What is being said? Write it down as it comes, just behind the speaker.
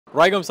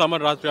රයිගම්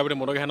සමන් රාත්‍රිය අපිට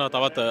මුණ ගැහෙනවා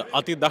තවත්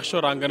අති දක්ෂ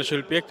රංගන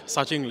ශිල්පියෙක්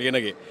සචින්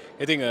ලියනගේ.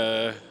 ඉතින්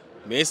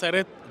මේ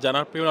සැරේත්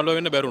ජනප්‍රිය නළුවා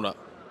වෙන්න බැරුණා.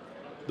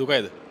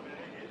 දුකයිද?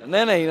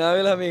 නෑ නෑ hina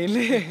වෙලා මේ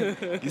ඉන්නේ.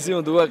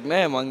 කිසිම දුවක්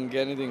නෑ මං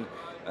කියන්නේ ඉතින්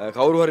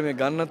කවුරු හරි මේ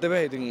ගන්නත්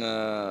එපා. ඉතින්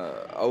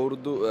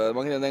අවුරුදු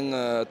මං කියන්නේ දැන්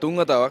තුන්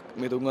වතාවක්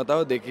මේ තුන්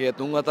වතාව දෙකේ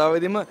තුන්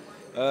වතාවෙදිම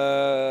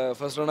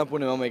ෆස්ට් රන් අප්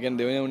උනේ මම. ඒ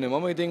කියන්නේ දෙවෙනි උනේ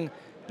මම. ඉතින්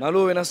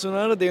නළුව වෙනස්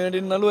වුණාට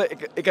දෙවෙනි නළුව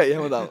එකයි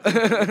හැමදාම.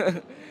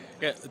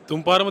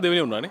 තුන් පාරම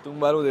දෙවෙනි වුණානේ. තුන්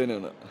පාරම දෙවෙනි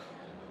වුණා.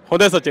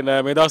 හොඳයි සචින්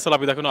මේ දවස්වල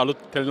අපි දකින අලුත්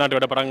ටෙලිනාට්‍ය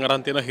වැඩ පටන්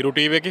අරන් තියෙන හිරු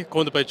ටීවී එකේ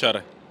කොහොමද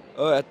ප්‍රචාරය?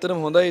 ඔව් ඇත්තටම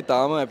හොඳයි.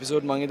 තාම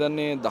එපිසෝඩ් මං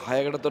හිතන්නේ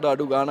 10කටත් වඩා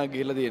අඩු ගාණක්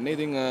ගිහිල්ලා තියෙන්නේ.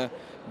 ඉතින්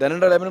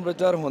දැනට ලැබෙන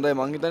ප්‍රචාර හොඳයි.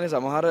 මං හිතන්නේ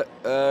සමහර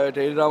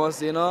ටෙලි ඩ්‍රාමාස්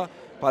තියෙනවා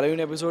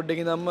පළවෙනි එපිසෝඩ්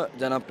එකකින් ධම්ම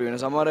ජනප්‍රිය වෙන.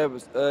 සමහර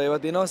ඒවා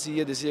තියෙනවා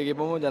 100 200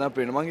 ගිහපම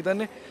ජනප්‍රිය වෙන. මං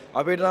හිතන්නේ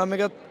අපේ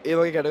ඩ්‍රාමා එකත් ඒ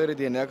වගේ කැටගරි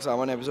තියෙන එකක්.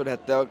 සාමාන්‍ය එපිසෝඩ්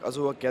 70ක්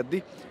 80ක් යද්දි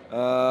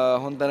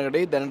හොඳ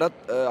තැනකට එයි.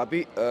 දැනටත්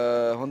අපි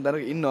හොඳ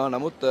තැනක ඉන්නවා.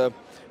 නමුත්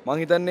මං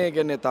හිතන්නේ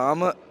කියන්නේ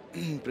තාම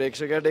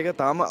ප්‍රේක්ෂකයට ඒක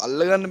තාම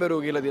අල්ලගන්න බැරුව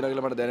කියලා තියෙනවා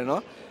කියලා මට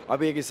දැනෙනවා.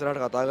 අපි ඒක ඉස්සරහට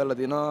කතා කරලා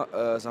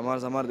තියෙනවා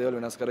සමහර දේවල්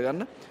වෙනස්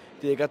කරගන්න.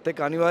 ඉතින් ඒකත් එක්ක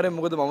අනිවාර්යෙන්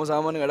මොකද මම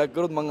සාමාන්‍ය වැඩක්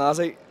කරොත් මං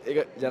ආසයි ඒක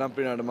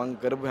ජනප්‍රිය වෙනවට. මං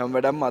කරපු හැම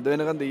වැඩක්ම අද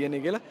වෙනකන්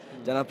දෙයියනේ කියලා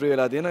ජනප්‍රිය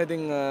වෙලා තියෙනවා.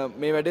 ඉතින්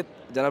මේ වැඩෙත්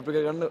ජනප්‍රිය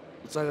කරගන්න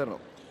උත්සාහ කරනවා.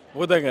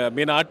 මොකද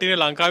මේ නාට්‍යයේ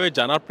ලංකාවේ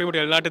ජනප්‍රියම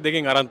ටෙලි නාට්‍ය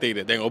දෙකෙන් අරන්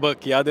තියෙන්නේ. දැන් ඔබ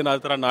කියා දෙන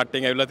අතර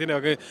නාට්‍යයෙන් ඇවිල්ලා තියෙන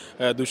ඔගේ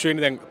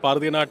දුෂේනි දැන්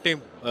පාරදී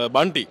නාට්‍යයේ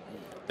බන්ටි.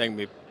 දැන්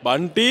මේ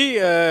බන්ටි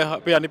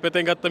අපි අනිත්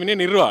පැත්තෙන් ගත්ත මිනිහ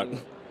නිර්වාණ.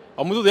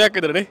 අමුතු දෙයක්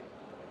විතරනේ.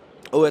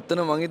 ඔව්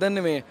ඇත්තටම මං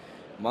හිතන්නේ මේ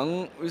මං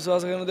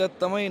විශ්වාස කරන දෙයක්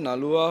තමයි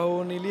නළුවා හෝ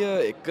නිලිය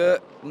එක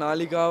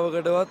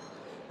නාලිකාවකටවත්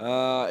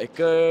එක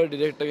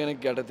ඩිරෙක්ටර්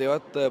කෙනෙක්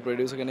යටතේවත්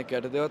ප්‍රොඩියුසර් කෙනෙක්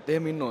යටතේවත්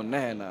එහෙම ඉන්න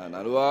ඕනේ නැහැ.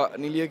 නළුවා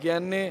නිලිය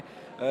කියන්නේ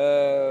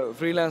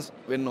ෆ්‍රීලාන්ස්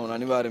වෙන්න ඕන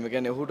අනිවාර්යයෙන්ම.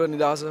 කියන්නේ ඔහුට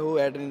නිදහස හෝ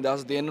ඇයට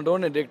නිදහස තියෙන්න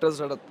ඕනේ.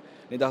 ඩිරෙක්ටර්ස්ලටත්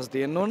නිදහස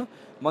තියෙන්න ඕන.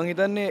 මං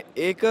හිතන්නේ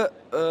ඒක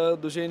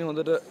දුෂේනි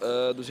හොඳට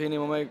දුෂේනි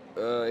මම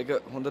ඒක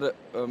හොඳට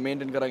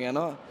මේන්ටේන් කරගෙන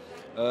යනවා.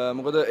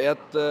 මොකද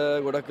එයත්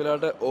ගොඩක්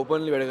වෙලාට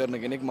ඕපන්ලි වැඩ කරන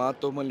කෙනෙක්,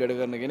 මාත් ඕපන්ලි වැඩ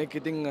කරන කෙනෙක්.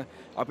 ඉතින්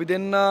අපි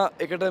දෙන්න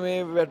එකට මේ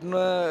වැටුන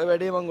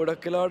වැඩේ මම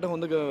ගොඩක් වෙලාවට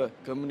හොඳ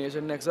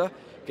කම්බිනේෂන් එකක් සහ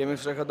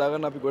කෙමිස්ට්‍රි එකක්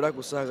හදාගන්න අපි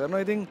ගොඩක් උත්සාහ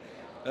කරනවා. ඉතින්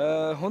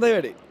හොඳයි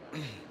වැඩේ.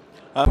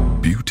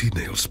 Beauty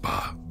Nail Spa,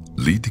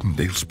 leading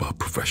nail spa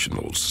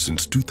professionals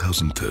since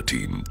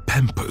 2013,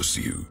 pampers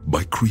you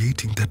by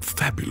creating that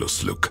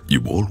fabulous look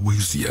you've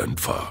always yearned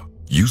for.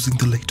 Using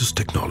the latest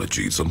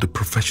technologies under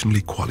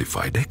professionally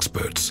qualified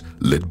experts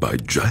led by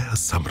Jaya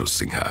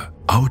Samarasinghe,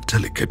 our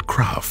delicate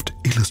craft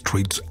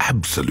illustrates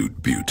absolute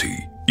beauty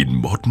in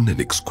modern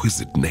and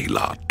exquisite nail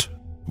art.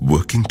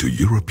 Working to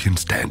European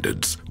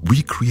standards,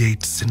 we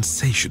create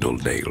sensational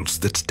nails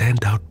that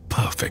stand out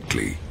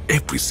perfectly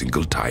every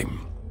single time.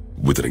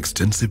 With an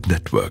extensive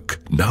network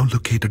now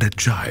located at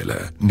Jayala,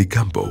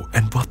 Nigambo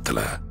and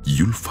Vattala,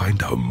 you'll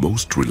find our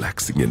most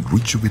relaxing and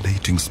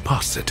rejuvenating spa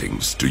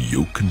settings to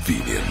your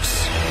convenience.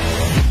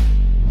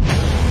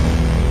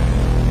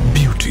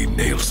 Beauty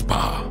Nail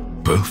Spa.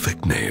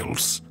 Perfect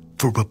nails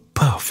for a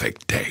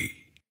perfect day.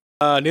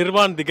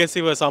 නිර්වාණ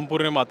දිගසිව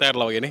සම්පූර්ණයෙන්ම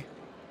අතහැරලා වගේනේ.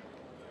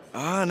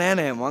 නෑ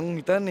නෑ මං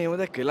හිතන්නේ එහෙම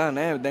දෙයක් වෙලා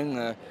නෑ. දැන්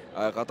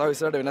කතාව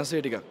ඉස්සරහට වෙනස්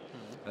වෙයි ටිකක්.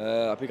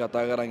 අපි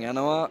කතා කරන්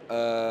යනවා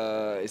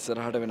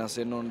ඉස්සරහට වෙනස්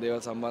වෙන්න ඕන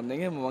දේවල්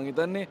සම්බන්ධයෙන්. මම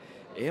හිතන්නේ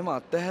එහෙම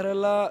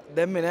අත්හැරලා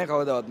දැම්මේ නෑ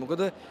කවදාවත්.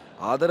 මොකද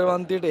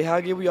ආදරවන්තයට එහා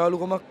ගියපු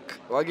යාළුකමක්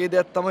වගේ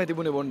දෙයක් තමයි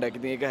තිබුණේ බොණ්ඩක්.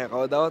 ඉතින් ඒක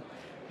කවදාවත්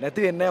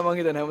නැති වෙන්නේ නෑ මං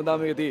හිතන්නේ.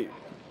 හැමදාම මේක තියෙයි.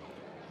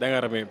 දැන්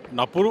අර මේ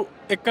නපුරු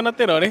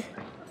එක්කනත් එනවනේ.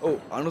 ඔව්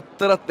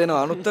අනුත්තරත්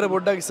එනවා. අනුත්තර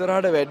පොඩ්ඩක්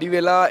ඉස්සරහට වැඩි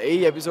වෙලා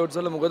එයි එපිසෝඩ්ස්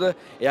වල. මොකද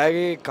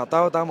එයාගේ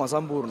කතාව තාම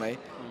අසම්පූර්ණයි.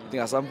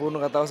 ඉතින්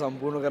අසම්පූර්ණ කතාව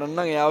සම්පූර්ණ කරන්න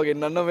නම් එයාව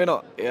ගෙන්නන්න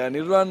වෙනවා. එයා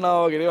නිර්වාණ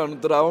ආවා කියලා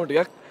අනුත්තර ආවම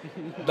ටිකක්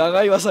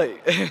දඟයි වසයි.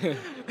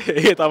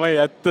 ඒ තමයි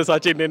ඇත්ත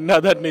සචින් එන්න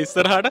හදන්නේ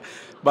ඉස්සරහට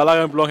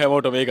බලාගන්න පුළුවන්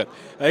හැමෝටම මේකත්.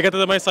 ඒකත්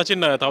තමයි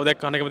සචින් තව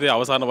දෙයක් අහන්න කැමති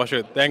අවසාන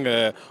වශයෙන්. දැන්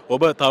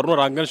ඔබ තරුණ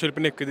රංගන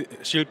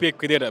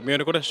ශිල්පියෙක් විදියට මේ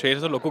වෙනකොට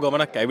ශ්‍රේෂ්ඨ ලොකු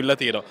ගමනක් ඇවිල්ලා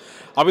තියෙනවා.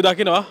 අපි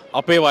දකිනවා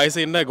අපේ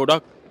වයසේ ඉන්න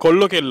ගොඩක්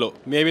කොල්ලෝ කෙල්ලෝ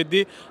මේ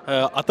වෙද්දි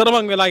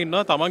අතරමං වෙලා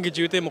ඉන්නවා තමන්ගේ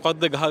ජීවිතේ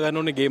මොකද්ද ගහ ගන්න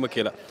ඕනේ ගේම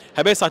කියලා.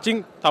 හැබැයි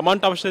සචින්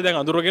තමන්ට අවශ්‍ය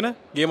දැන් අඳුරගෙන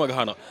ගේම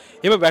ගහනවා.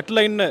 එහෙම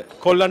වැටලා ඉන්න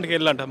කොල්ලන්ට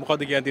කෙල්ලන්ට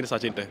මොකද්ද කියන්න තියෙන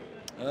සචින්ට?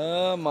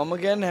 මම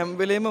කියන්නේ හැම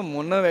වෙලේම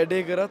මොන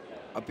වැඩේ කරත්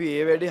අපි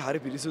ඒ වැඩේ හරි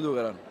පිරිසිදුව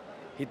කරන්න.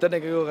 හිතට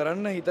එකඟව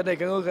කරන්න. හිතට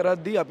එකඟව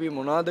කරද්දී අපි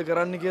මොනවද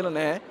කරන්න කියලා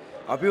නෑ.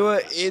 අපි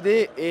ඒ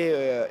දේ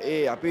ඒ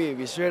අපි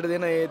විශ්වයට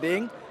දෙන ඒ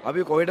දේෙන්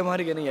අපි කොහෙටම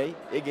හරි ගෙනියයි.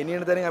 ඒ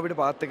ගෙනියන තැනින් අපිට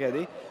පාත් එක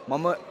ඇදී.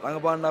 මම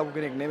රඟපාන්න ආපු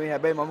කෙනෙක් නෙමෙයි.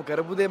 හැබැයි මම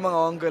කරපු දේ මම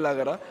අවංක වෙලා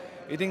කරා.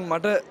 ඉතින්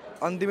මට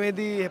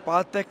අන්තිමේදී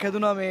පාත් එකක්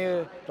හැදුනා මේ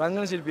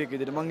රංගන ශිල්පියෙක්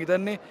විදිහට. මං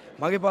හිතන්නේ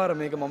මගේ පාර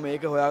මේක මම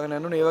ඒක හොයාගෙන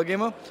යන්න ඕනේ. ඒ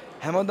වගේම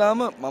හැමදාම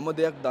මම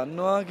දෙයක්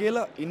දන්නවා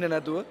කියලා ඉන්න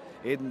නැතුව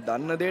ඒ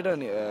දන්න දෙයට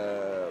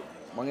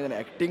මම හිතන්නේ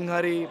ඇක්ටිං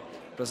හරි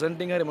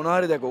ප්‍රසන්ටිං හරි මොනවා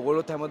හරි දැක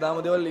ඔයගොල්ලොත්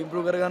හැමදාම දේවල්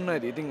ඉම්ප්‍රූව් කරගන්නවා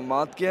ඇති. ඉතින්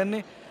මාත්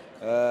කියන්නේ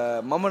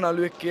මම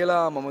නළුවෙක්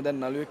කියලා මම දැන්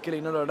නළුවෙක් කියලා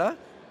ඉන්නවට වඩා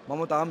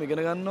මම තාම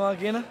ඉගෙන ගන්නවා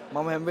කියන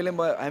මම හැම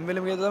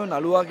වෙලෙම කියන තමයි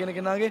නළුවා කියන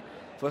කෙනාගේ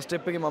ෆස්ට්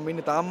ස්ටෙප් එකේ මම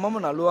ඉන්නේ. තාම මම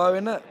නළුවා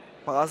වෙන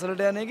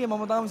පාසලට යන එකේ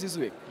මම තාම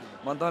සිසුවෙක්.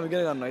 මම තාම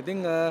ඉගෙන ගන්නවා. ඉතින්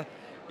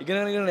ඉගෙන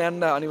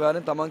යන්න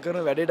අනිවාර්යෙන් තමන්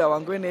කරන වැඩේට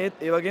අවංක වෙන්න.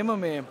 ඒ වගේම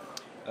මේ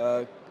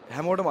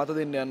හැමෝටම අත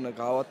දෙන්න යන්න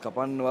කාවත්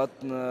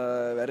කපන්නවත්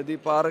වැරදි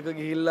පාරක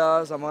ගිහිල්ලා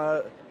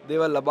සමහර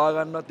දේවල් ලබා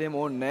ගන්නවත් එහෙම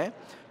ඕනේ නැහැ.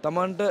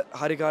 Tamanට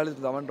හරි කාලෙට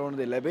Tamanට ඕන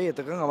දේ ලැබෙයි.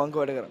 එතකන් අවංක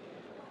වැඩ කරන්න.